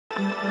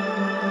Being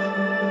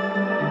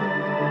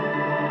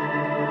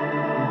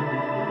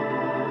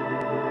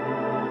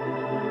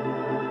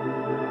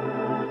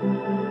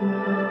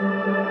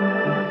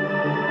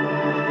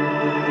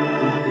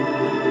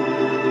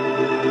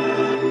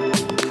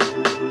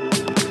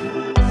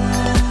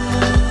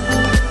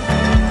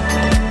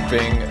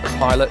a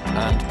pilot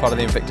and part of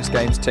the Invictus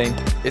Games team,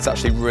 it's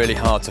actually really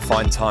hard to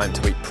find time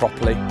to eat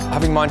properly.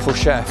 Having Mindful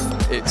Chef,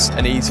 it's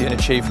an easy and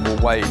achievable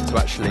way to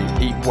actually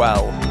eat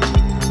well.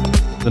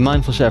 The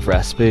Mindful Chef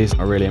recipes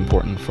are really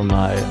important for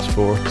my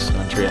sports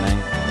and training.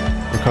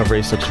 Recovery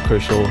is such a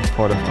crucial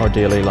part of our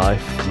daily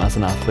life as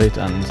an athlete,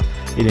 and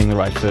eating the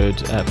right food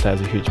plays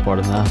a huge part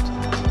in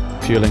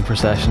that. Fueling for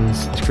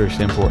sessions is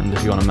crucially important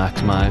if you want to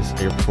maximise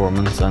your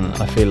performance, and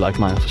I feel like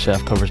Mindful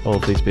Chef covers all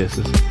of these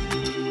bases.